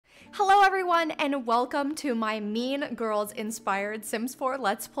everyone, and welcome to my Mean Girls inspired Sims 4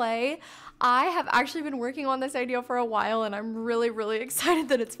 Let's Play. I have actually been working on this idea for a while and I'm really excited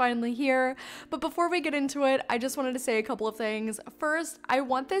that it's finally here. But before we get into it, I just wanted to say a couple of things. First, I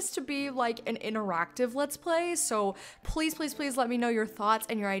want this to be like an interactive Let's Play, so please let me know your thoughts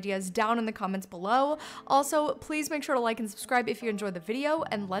and your ideas down in the comments below. Also, please make sure to like and subscribe if you enjoyed the video,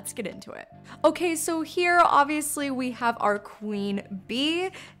 and let's get into it. Okay, so here obviously we have our queen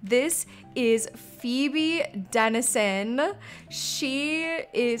bee. This is Phoebe Dennison. She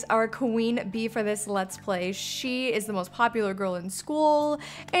is our queen bee for this Let's Play. She is the most popular girl in school,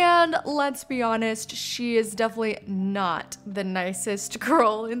 and let's be honest, she is definitely not the nicest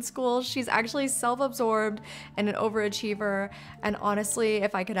girl in school. She's actually self-absorbed and an overachiever, and honestly,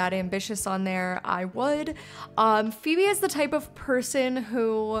 if I could add ambitious on there, I would. Phoebe is the type of person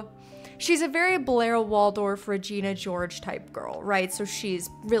who... she's a very Blair Waldorf, Regina George type girl, right? So she's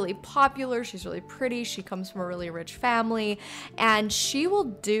really popular, she's really pretty, she comes from a really rich family, and she will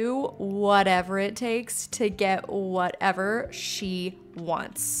do whatever it takes to get whatever she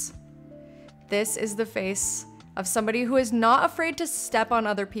wants. This is the face of somebody who is not afraid to step on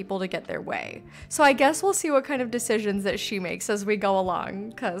other people to get their way. So I guess we'll see what kind of decisions that she makes as we go along,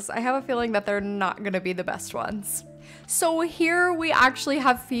 because I have a feeling that they're not gonna be the best ones. So here we actually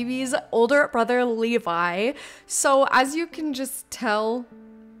have Phoebe's older brother, Levi. So as you can just tell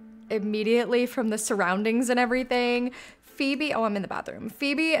immediately from the surroundings and everything, Phoebe, oh, I'm in the bathroom.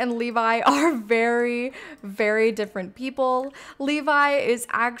 Phoebe and Levi are very different people. Levi is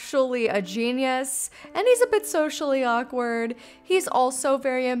actually a genius, and he's a bit socially awkward. He's also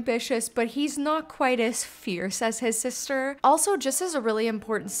very ambitious, but he's not quite as fierce as his sister. Also, just as a really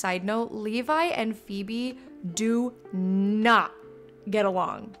important side note, Levi and Phoebe do not get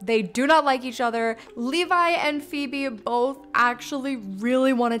along. They do not like each other. Levi and Phoebe both actually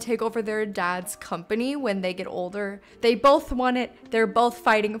really want to take over their dad's company when they get older. They both want it. They're both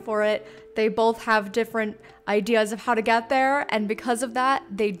fighting for it. They both have different ideas of how to get there, and because of that,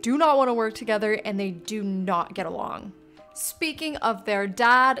 they do not want to work together and they do not get along. Speaking of their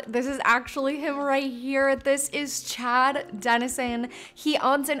dad, this is actually him right here. This is Chad Dennison. He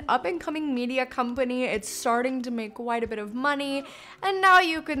owns an up-and-coming media company. It's starting to make quite a bit of money, and now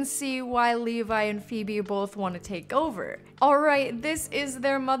you can see why Levi and Phoebe both want to take over. All right, this is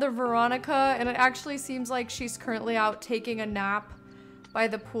their mother, Veronica, and it actually seems like she's currently out taking a nap by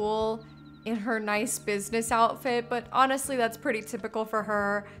the pool in her nice business outfit, but honestly, that's pretty typical for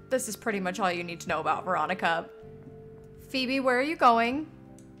her. This is pretty much all you need to know about Veronica. Phoebe, where are you going?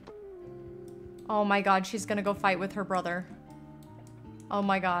 Oh my god, she's gonna go fight with her brother. Oh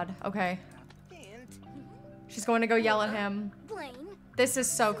my god, okay. She's going to go yell at him. This is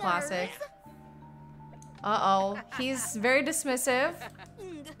so classic. Uh-oh, he's very dismissive.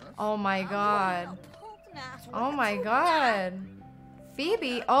 Oh my god. Oh my god.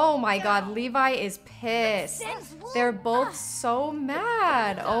 Phoebe, oh my god, Levi is pissed. They're both so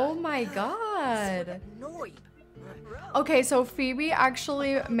mad. Oh my god. Okay, so Phoebe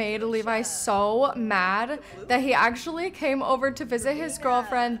actually made Levi so mad that he actually came over to visit his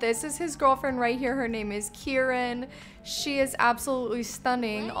girlfriend. This is his girlfriend right here. Her name is Kieran. She is absolutely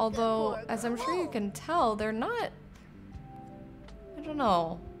stunning, although, as I'm sure you can tell, they're not, I don't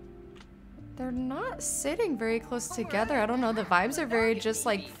know. They're not sitting very close together. I don't know, the vibes are very just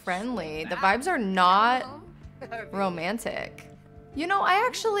like friendly. The vibes are not romantic. You know, I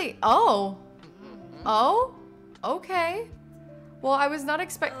actually, oh, okay. Well, I was not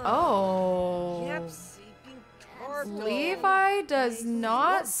Levi does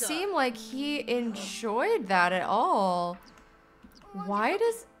not seem like he enjoyed that at all. Why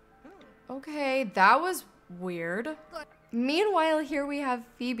does... okay, that was weird. Meanwhile, here we have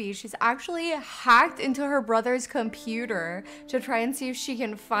Phoebe. She's actually hacked into her brother's computer to try and see if she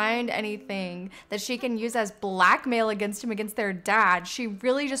can find anything that she can use as blackmail against him, against their dad. She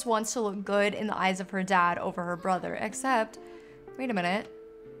really just wants to look good in the eyes of her dad over her brother. Except, wait a minute.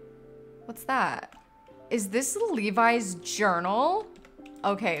 What's that? Is this Levi's journal?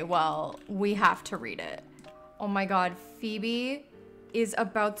 Okay, well, we have to read it. Oh my god, Phoebe is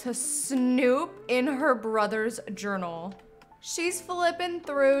about to snoop in her brother's journal. She's flipping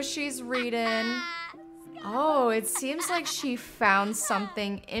through, she's reading. Oh, it seems like she found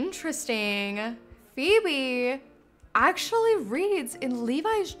something interesting. Phoebe actually reads in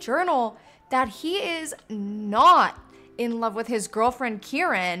Levi's journal that he is not in love with his girlfriend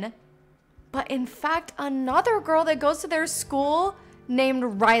Kieran, but in fact another girl that goes to their school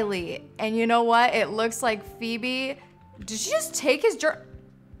named Riley. And you know what? It looks like Phoebe... did she just take his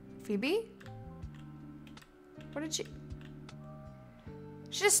Phoebe? What did she...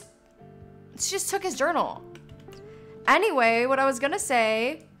 she just... She just took his journal. Anyway, what I was gonna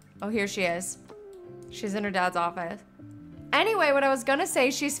say, oh, here she is. She's in her dad's office. Anyway, what I was gonna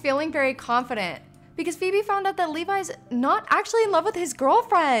say, she's feeling very confident because Phoebe found out that Levi's not actually in love with his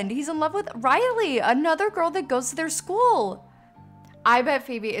girlfriend. He's in love with Riley, another girl that goes to their school. I bet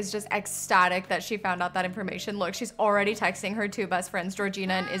Phoebe is just ecstatic that she found out that information. Look, she's already texting her two best friends,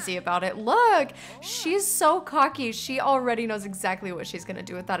 Georgina and Izzy, about it. Look, she's so cocky. She already knows exactly what she's gonna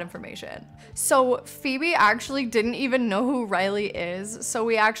do with that information. So Phoebe actually didn't even know who Riley is. So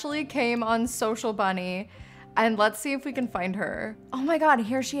we actually came on Social Bunny and let's see if we can find her. Oh my God,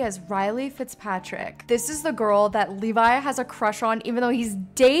 here she is, Riley Fitzpatrick. This is the girl that Levi has a crush on even though he's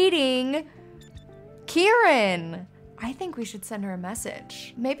dating Kieran. I think we should send her a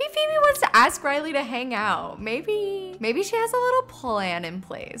message. Maybe Phoebe wants to ask Riley to hang out. Maybe she has a little plan in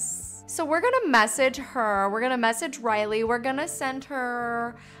place. So we're gonna message her. We're gonna message Riley. We're gonna send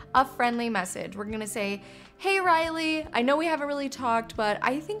her a friendly message. We're gonna say, hey Riley, I know we haven't really talked, but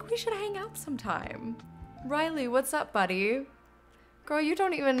I think we should hang out sometime. Riley, what's up, buddy? Girl, you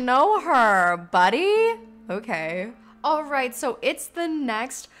don't even know her, buddy. Okay. All right, so it's the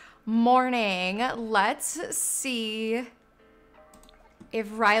next morning. Let's see if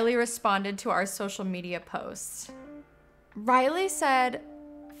Riley responded to our social media posts. Riley said,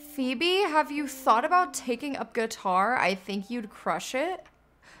 Phoebe, have you thought about taking up guitar? I think you'd crush it.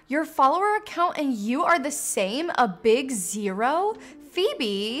 Your follower account and you are the same, a big zero?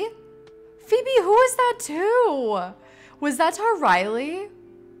 Phoebe, who is that to? Was that to Riley?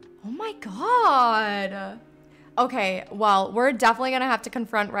 Oh my God. Okay, well, we're definitely gonna have to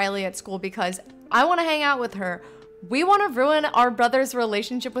confront Riley at school because I wanna hang out with her. We wanna ruin our brother's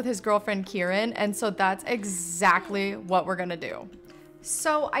relationship with his girlfriend, Kieran, and so that's exactly what we're gonna do.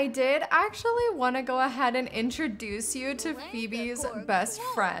 So I did actually wanna go ahead and introduce you to Phoebe's best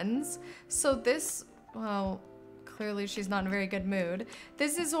friends. So this, well, clearly she's not in a very good mood.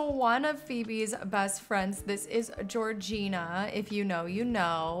 This is one of Phoebe's best friends. This is Georgina. If you know, you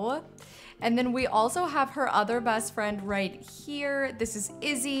know. And then we also have her other best friend right here. This is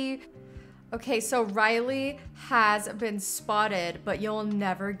Izzy. Okay, so Riley has been spotted, but you'll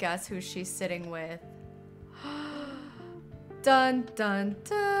never guess who she's sitting with. Dun, dun,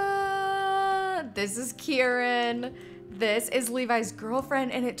 dun. This is Kieran. This is Levi's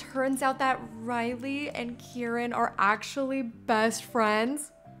girlfriend, and it turns out that Riley and Kieran are actually best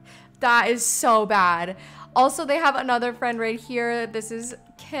friends. That is so bad. Also, they have another friend right here. This is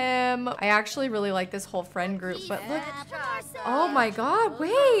Kim. I actually really like this whole friend group, but look. Oh my God,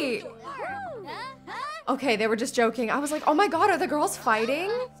 wait. Okay, they were just joking. I was like, oh my God, are the girls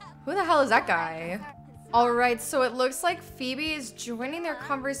fighting? Who the hell is that guy? All right, so it looks like Phoebe is joining their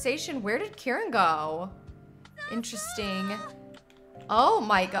conversation. Where did Kieran go? Interesting. Oh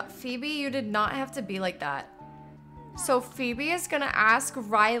my God, Phoebe, you did not have to be like that. So Phoebe is gonna ask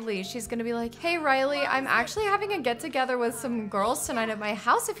Riley. She's gonna be like, hey Riley, I'm actually having a get together with some girls tonight at my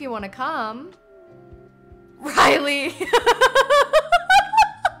house if you wanna come. Riley.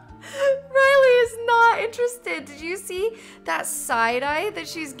 Riley is not interested. Did you see that side eye that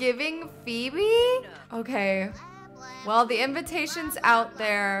she's giving Phoebe? Okay, well, the invitation's out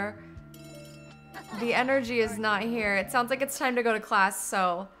there. The energy is not here. It sounds like it's time to go to class,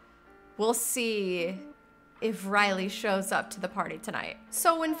 so we'll see if Riley shows up to the party tonight.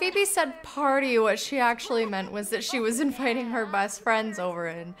 So when Phoebe said party, what she actually meant was that she was inviting her best friends over,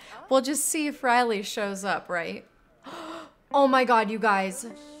 and we'll just see if Riley shows up, right? Oh my God, you guys.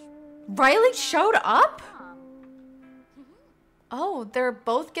 Riley showed up? Oh, they're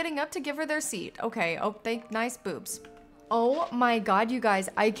both getting up to give her their seat. Okay, oh, nice boobs. Oh my God, you guys,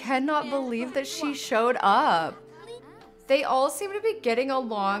 I cannot believe that she showed up. They all seem to be getting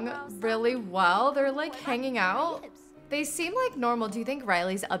along really well. They're like hanging out. They seem like normal. Do you think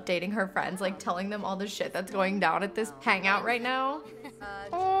Riley's updating her friends, like telling them all the shit that's going down at this hangout right now?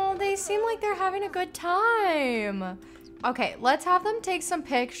 Oh, they seem like they're having a good time. Okay, let's have them take some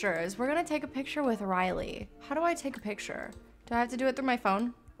pictures. We're gonna take a picture with Riley. How do I take a picture? Do I have to do it through my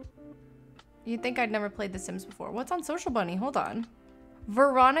phone? You'd think I'd never played The Sims before. What's on Social Bunny? Hold on.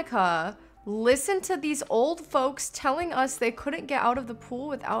 Veronica. Listen to these old folks telling us they couldn't get out of the pool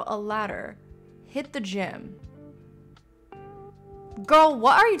without a ladder. Hit the gym. Girl,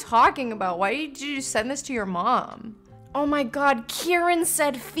 what are you talking about? Why did you send this to your mom? Oh my God, Kieran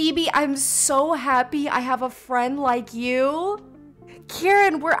said, Phoebe, I'm so happy I have a friend like you.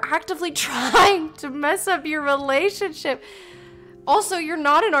 Kieran, we're actively trying to mess up your relationship. Also, you're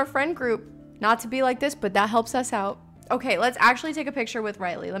not in our friend group. Not to be like this, but that helps us out. Okay, let's actually take a picture with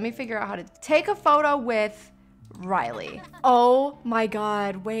Riley. Let me figure out how to take a photo with Riley. Oh my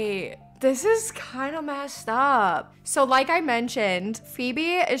God, wait. This is kind of messed up. So like I mentioned,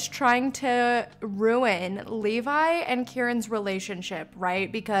 Phoebe is trying to ruin Levi and Kieran's relationship,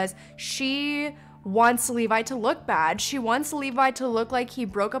 right? Because she wants Levi to look bad. She wants Levi to look like he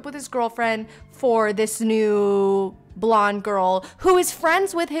broke up with his girlfriend for this new blonde girl who is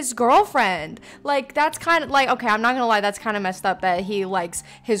friends with his girlfriend. Like, that's kind of like, okay, I'm not gonna lie, that's kind of messed up that he likes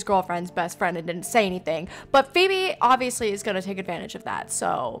his girlfriend's best friend and didn't say anything. But Phoebe obviously is gonna take advantage of that.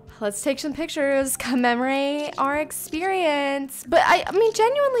 So let's take some pictures, commemorate our experience. But I mean,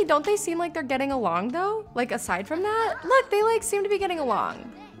 genuinely, don't they seem like they're getting along though? Like, aside from that, look, they like seem to be getting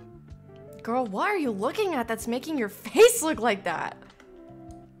along. Girl, what are you looking at that's making your face look like that?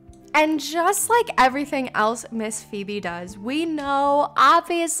 And just like everything else Miss Phoebe does, we know,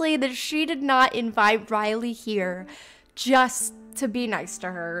 obviously, that she did not invite Riley here just to be nice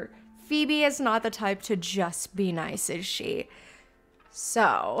to her. Phoebe is not the type to just be nice, is she?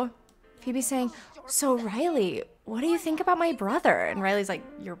 So, Phoebe's saying, so Riley, what do you think about my brother? And Riley's like,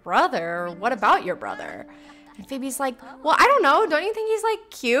 your brother? What about your brother? And Phoebe's like, well, I don't know. Don't you think he's like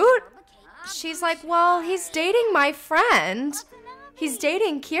cute? She's like, well, he's dating my friend. He's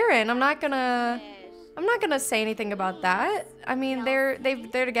dating Kieran. I'm not gonna say anything about that. I mean, they're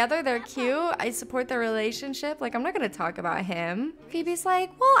together. They're cute. I support their relationship. Like, I'm not gonna talk about him. Phoebe's like,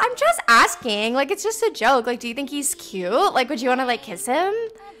 well, I'm just asking. Like, it's just a joke. Like, do you think he's cute? Like, would you want to like kiss him?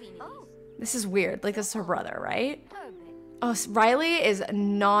 This is weird. Like, this is her brother, right? Oh, Riley is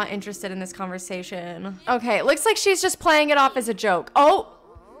not interested in this conversation. Okay, it looks like she's just playing it off as a joke. Okay.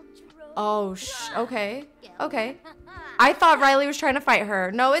 I thought Riley was trying to fight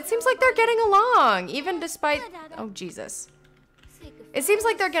her. No, it seems like they're getting along, even despite... Oh, Jesus. It seems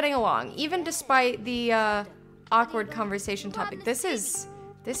like they're getting along, even despite the awkward conversation topic. This is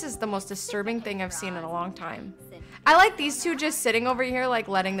the most disturbing thing I've seen in a long time. I like these two just sitting over here, like,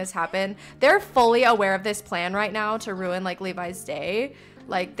 letting this happen. They're fully aware of this plan right now to ruin, like, Levi's day.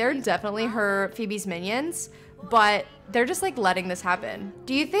 Like, they're definitely Phoebe's minions, but they're just, like, letting this happen.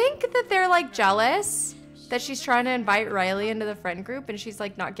 Do you think that they're, like, jealous that she's trying to invite Riley into the friend group and she's,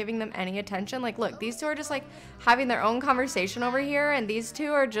 like, not giving them any attention? Like, look, these two are just, like, having their own conversation over here, and these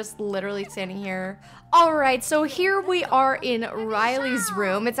two are just literally standing here. All right, so here we are in Riley's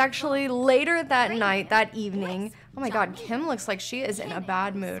room. It's actually later that night, that evening. Oh my God, Kim looks like she is in a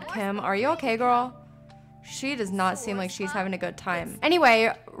bad mood. Kim, are you okay, girl? She does not seem like she's having a good time.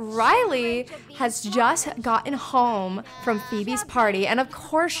 Anyway, Riley has just gotten home from Phoebe's party, and of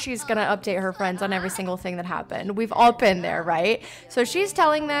course she's gonna update her friends on every single thing that happened. We've all been there, right? So she's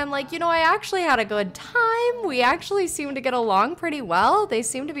telling them, like, you know, I actually had a good time. We actually seem to get along pretty well. They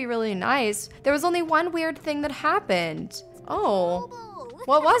seem to be really nice. There was only one weird thing that happened. Oh,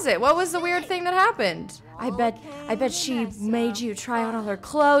 what was it? What was the weird thing that happened? I bet she made you try on all her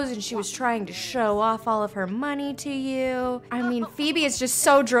clothes and she was trying to show off all of her money to you. I mean, Phoebe is just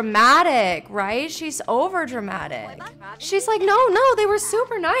so dramatic, right? She's over dramatic. She's like, no, they were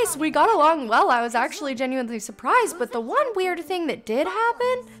super nice. We got along well. I was actually genuinely surprised. But the one weird thing that did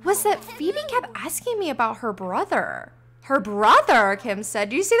happen was that Phoebe kept asking me about her brother. Her brother, Kim said.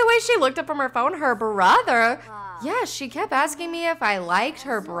 Do you see the way she looked up from her phone? Her brother. Yeah, she kept asking me if I liked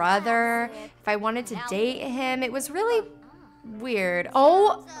her brother, if I wanted to date him. It was really weird.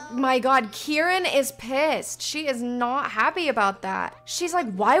 Oh my God, Kieran is pissed. She is not happy about that. She's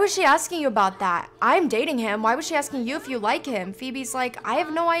like, why was she asking you about that? I'm dating him. Why was she asking you if you like him? Phoebe's like, I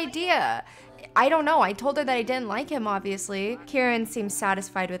have no idea. I don't know. I told her that I didn't like him, obviously. Kieran seems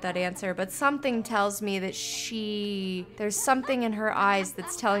satisfied with that answer, but something tells me that there's something in her eyes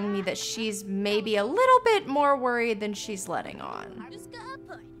that's telling me that she's maybe a little bit more worried than she's letting on.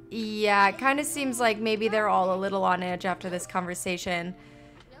 Yeah, it kind of seems like maybe they're all a little on edge after this conversation.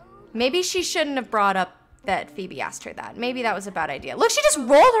 Maybe she shouldn't have brought up that Phoebe asked her that. Maybe that was a bad idea. Look, she just rolled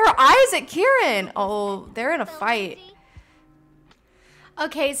her eyes at Kieran. Oh, they're in a fight.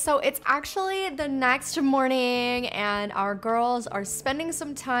 Okay, so it's actually the next morning and our girls are spending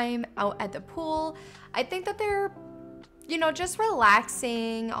some time out at the pool. I think that they're, you know, just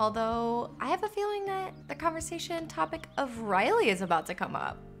relaxing, although I have a feeling that the conversation topic of Riley is about to come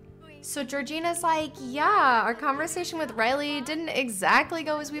up. So Georgina's like, yeah, our conversation with Riley didn't exactly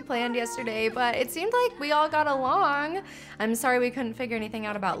go as we planned yesterday, but it seemed like we all got along. I'm sorry we couldn't figure anything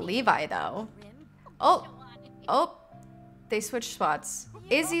out about Levi, though. Oh. They switched spots.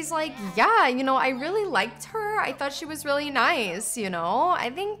 Izzy's like, yeah, you know, I really liked her. I thought she was really nice, you know? I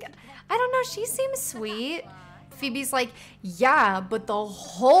don't know, she seems sweet. Phoebe's like, yeah, but the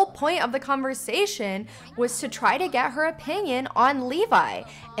whole point of the conversation was to try to get her opinion on Levi.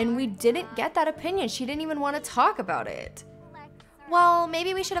 And we didn't get that opinion. She didn't even want to talk about it. Well,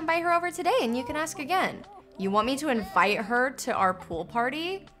 maybe we should invite her over today and you can ask again. You want me to invite her to our pool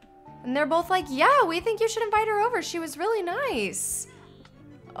party? And they're both like, yeah, we think you should invite her over. She was really nice.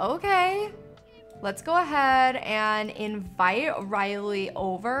 Okay. Let's go ahead and invite Riley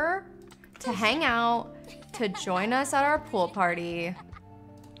over to hang out, to join us at our pool party.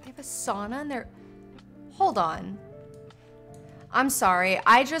 They have a sauna in there. Hold on. I'm sorry.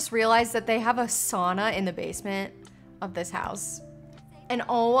 I just realized that they have a sauna in the basement of this house. And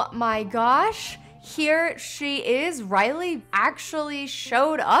oh my gosh, here she is. Riley actually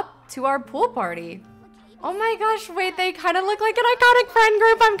showed up to our pool party. Oh my gosh, wait, they kind of look like an iconic friend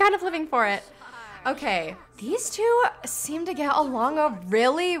group. I'm kind of living for it. Okay, these two seem to get along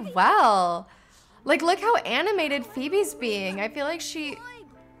really well. Like, look how animated Phoebe's being. I feel like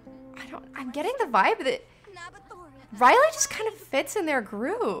I'm getting the vibe that Riley just kind of fits in their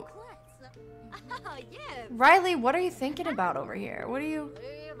group. Riley, what are you thinking about over here? What are you...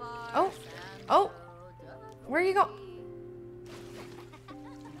 Oh, where are you going?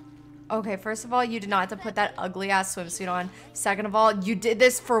 Okay, first of all, you did not have to put that ugly ass swimsuit on. Second of all, you did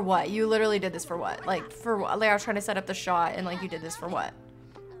this for what? You literally did this for what? Like, for what? Like, I was trying to set up the shot and like you did this for what?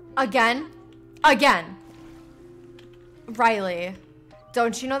 Again? Riley,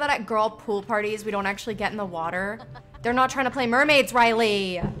 don't you know that at girl pool parties, we don't actually get in the water? They're not trying to play mermaids,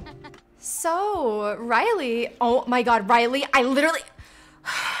 Riley. So, Riley, oh my God, Riley, I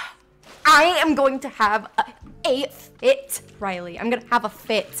am going to have a fit, Riley. I'm gonna have a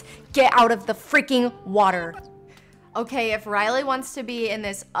fit. Get out of the freaking water. Okay, if Riley wants to be in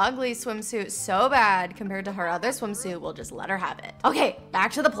this ugly swimsuit so bad compared to her other swimsuit, we'll just let her have it. Okay,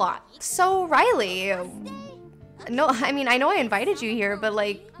 back to the plot. So, Riley, no, I mean, I know I invited you here, but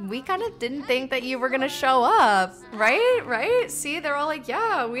like, we kind of didn't think that you were gonna show up, right? Right? See, they're all like,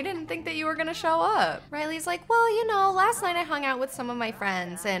 yeah, we didn't think that you were gonna show up. Riley's like, well, you know, last night I hung out with some of my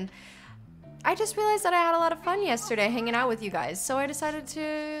friends and I just realized that I had a lot of fun yesterday hanging out with you guys. So I decided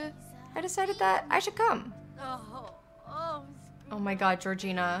that I should come. Oh my God,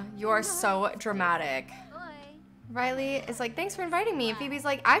 Georgina, you are so dramatic. Riley is like, thanks for inviting me. And Phoebe's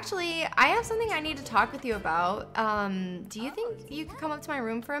like, actually, I have something I need to talk with you about. Do you think you could come up to my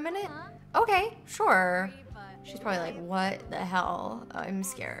room for a minute? Okay, sure. She's probably like, what the hell? I'm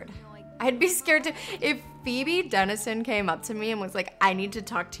scared. I'd be scared too. If Phoebe Dennison came up to me and was like, I need to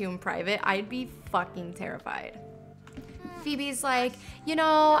talk to you in private, I'd be fucking terrified. Phoebe's like, you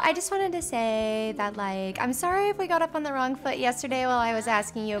know, I just wanted to say that, like, I'm sorry if we got up on the wrong foot yesterday while I was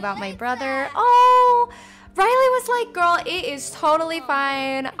asking you about my brother. Oh, Riley was like, girl, it is totally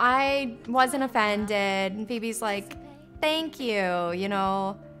fine. I wasn't offended. And Phoebe's like, thank you, you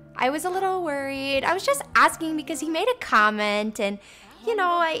know. I was a little worried. I was just asking because he made a comment and, you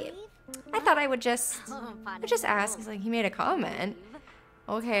know, I thought I would just ask. He's like, he made a comment.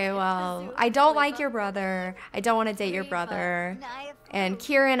 Okay, well, I don't like your brother. I don't want to date your brother. And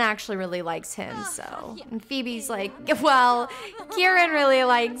Kieran actually really likes him, so. And Phoebe's like, well, Kieran really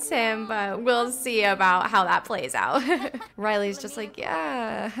likes him, but we'll see about how that plays out. Riley's just like,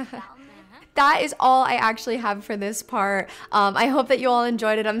 yeah. That is all I actually have for this part. I hope that you all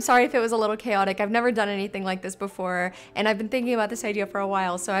enjoyed it. I'm sorry if it was a little chaotic. I've never done anything like this before, and I've been thinking about this idea for a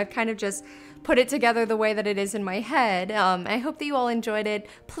while, so I've kind of just put it together the way that it is in my head. I hope that you all enjoyed it.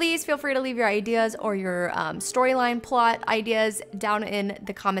 Please feel free to leave your ideas or your storyline plot ideas down in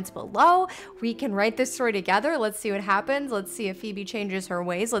the comments below. We can write this story together. Let's see what happens. Let's see if Phoebe changes her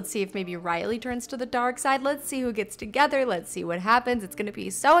ways. Let's see if maybe Riley turns to the dark side. Let's see who gets together. Let's see what happens. It's gonna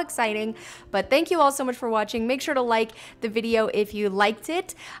be so exciting. But thank you all so much for watching. Make sure to like the video if you liked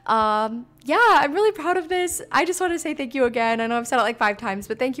it. Yeah, I'm really proud of this. I just want to say thank you again. I know I've said it like 5 times,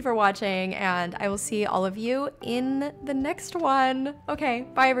 but thank you for watching, and I will see all of you in the next one. Okay,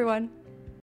 bye everyone.